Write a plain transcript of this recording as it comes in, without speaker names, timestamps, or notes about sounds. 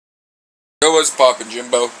Yo, what's poppin',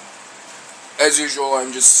 Jimbo? As usual,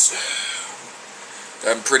 I'm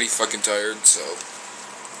pretty fucking tired, so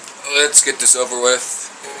let's get this over with.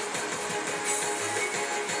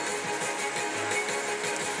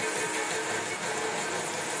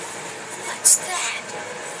 What's that?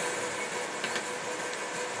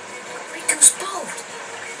 Riku's boat!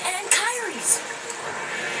 And Kairi's!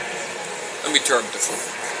 Let me turn up the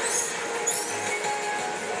phone.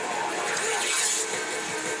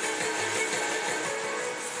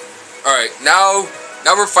 Alright, now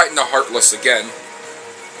we're fighting the Heartless again.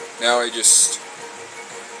 Now I just...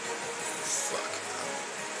 Fuck.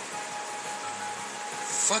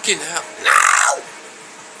 Fucking hell. No!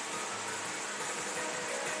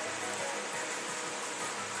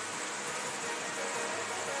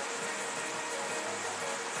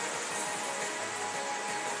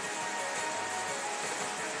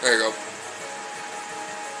 There you go.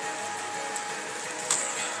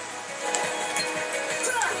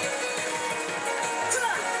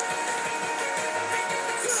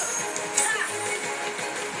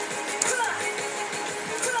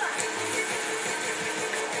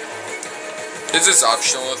 Is this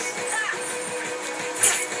optional?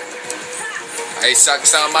 I suck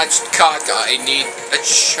so much cock, I need a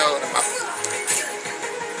show them up.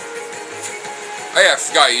 Oh yeah, I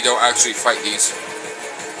forgot you don't actually fight these.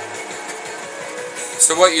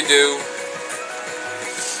 So what you do...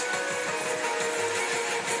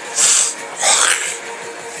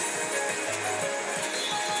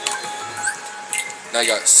 Now I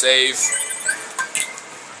gotta save.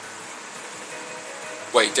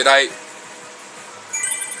 Wait, did I...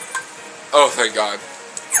 Oh, thank God.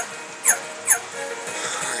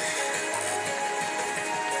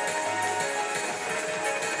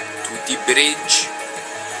 To the bridge.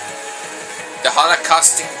 The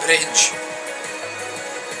Holocausting bridge.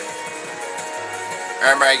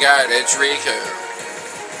 Oh my God, it's Riku.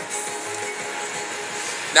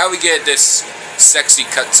 Now we get this sexy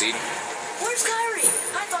cutscene. Where's Kairi?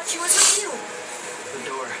 I thought she was with you. The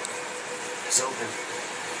door is open.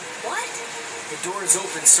 What? The door is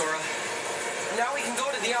open, Sora. Now we can go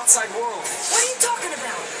to the outside world. What are you talking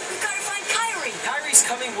about? We gotta find Kairi. Kairi's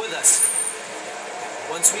coming with us.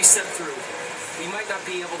 Once we step through, we might not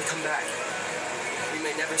be able to come back. We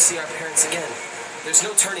may never see our parents again. There's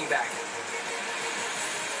no turning back.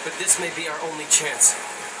 But this may be our only chance.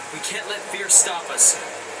 We can't let fear stop us.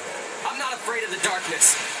 I'm not afraid of the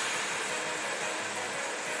darkness.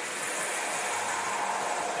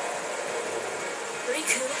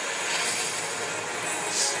 Riku.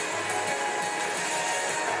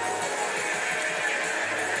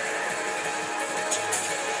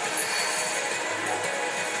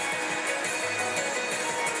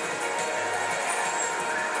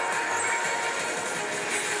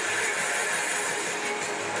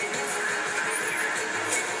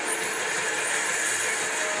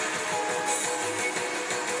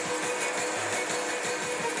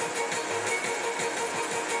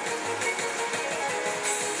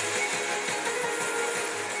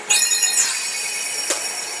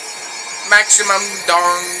 Maximum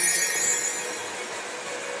darn.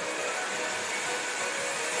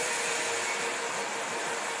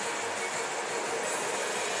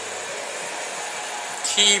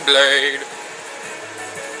 Keyblade.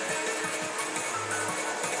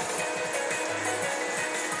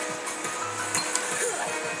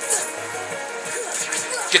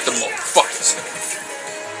 Get the motherfuckers.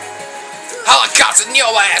 Holocaust in your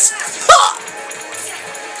ass. Ha!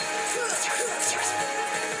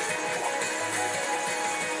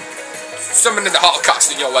 Summoning the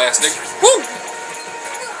Holocaust in your ass, nigga. Woo!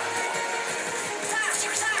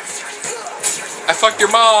 I fucked your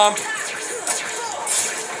mom.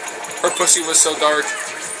 Her pussy was so dark.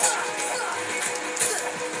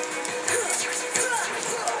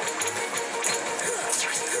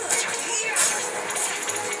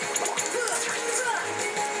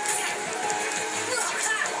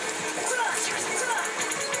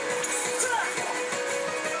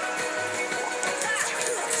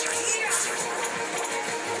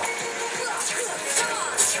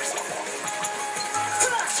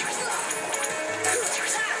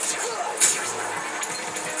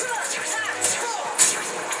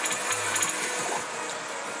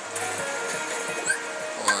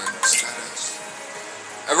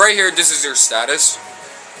 Right here, this is your status,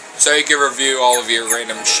 so you can review all of your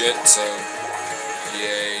random shit, so,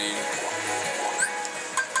 yay.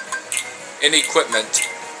 In equipment,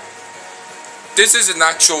 this is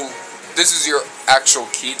your actual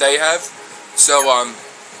key they have, so,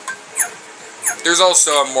 there's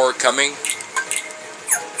also more coming.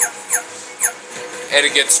 and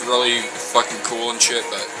it gets really fucking cool and shit,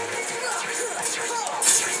 but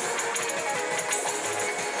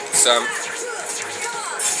so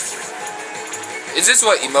is this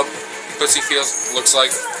what emo pussy looks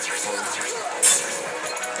like?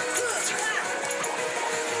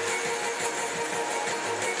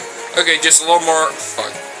 Okay, just a little more.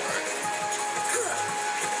 Fuck.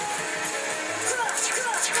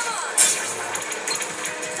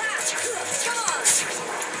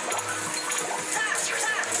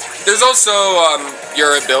 There's also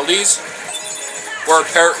your abilities, where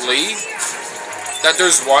apparently that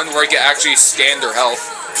there's one where you can actually scan their health.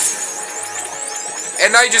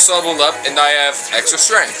 And I just leveled up and I have extra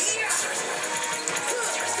strength.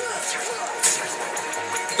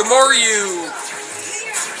 The more you,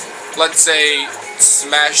 let's say,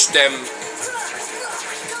 smash them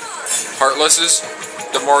heartlesses,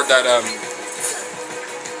 the more that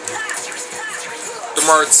the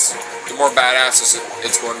more badass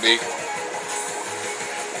it's going to be.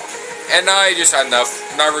 And I just had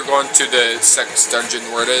enough. Now we're going to the sex dungeon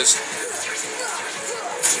where it is.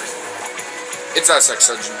 It's not a sex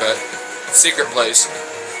dungeon, but secret place.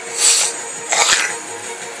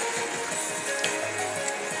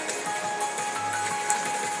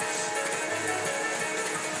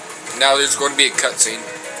 Now there's going to be a cutscene.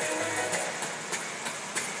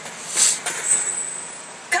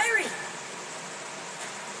 Kyrie!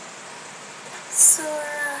 Sora...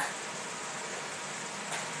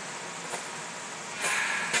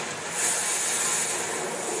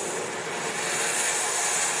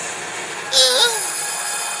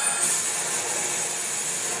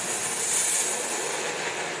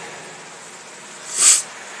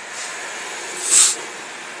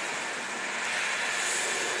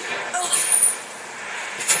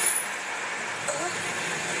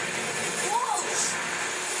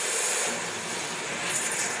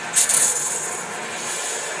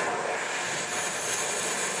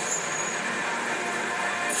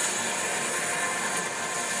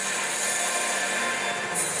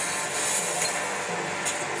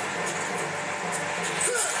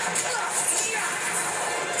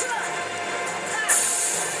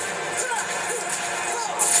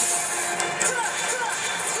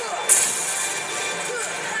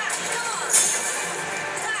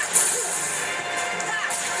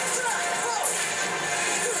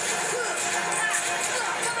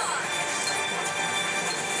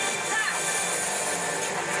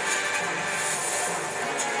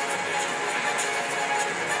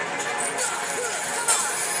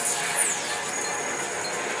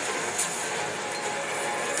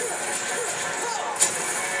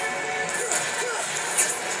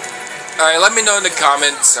 Alright, let me know in the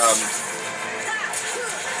comments,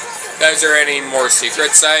 is there any more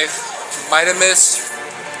secrets I might have missed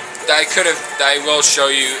that I will show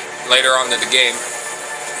you later on in the game.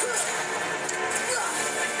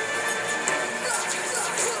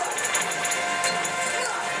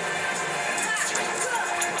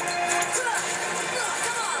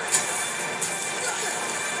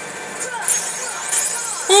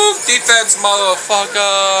 Woo! Defense,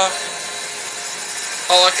 motherfucker!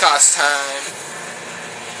 Holocaust time.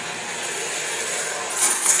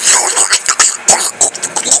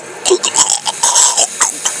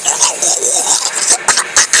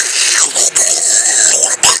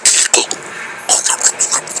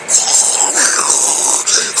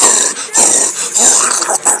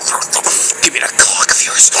 Give me that cock of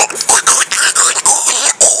yours.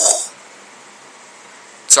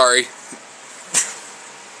 Sorry.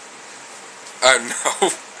 I don't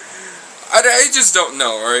know. I just don't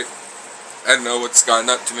know, alright? I don't know what's gotten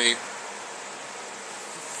up to me.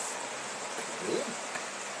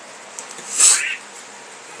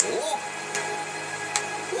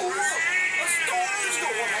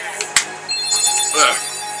 Ugh.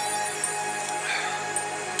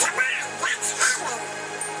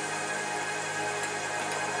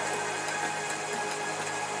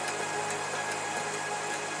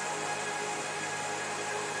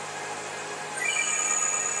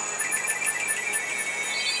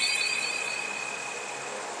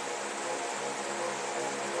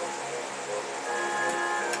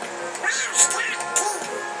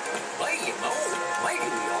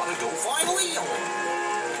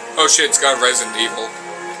 Oh shit, it's got Resident Evil.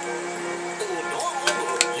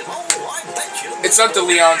 It's not the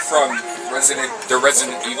Leon from the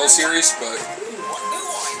Resident Evil series, but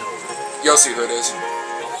you'll see who it is.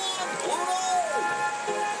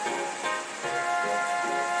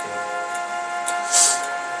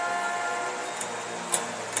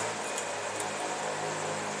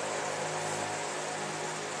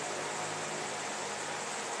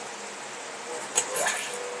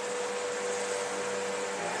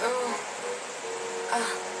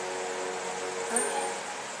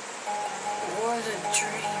 What a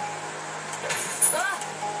dream. Ah!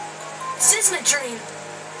 This isn't a dream.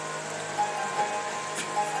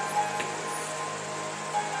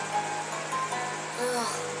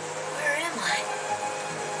 Ugh, where am I?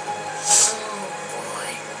 Oh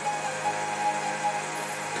boy.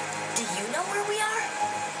 Do you know where we are?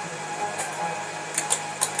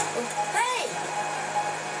 Oh, hey!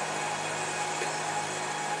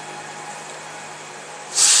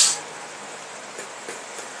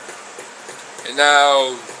 And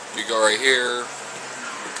now you go right here.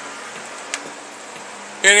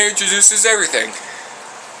 And it introduces everything.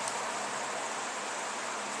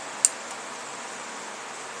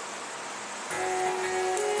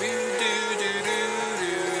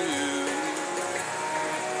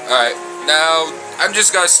 Alright, now I'm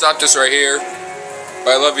just gonna stop this right here.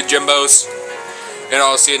 But I love you, Jimbos. And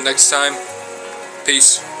I'll see you next time.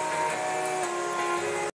 Peace.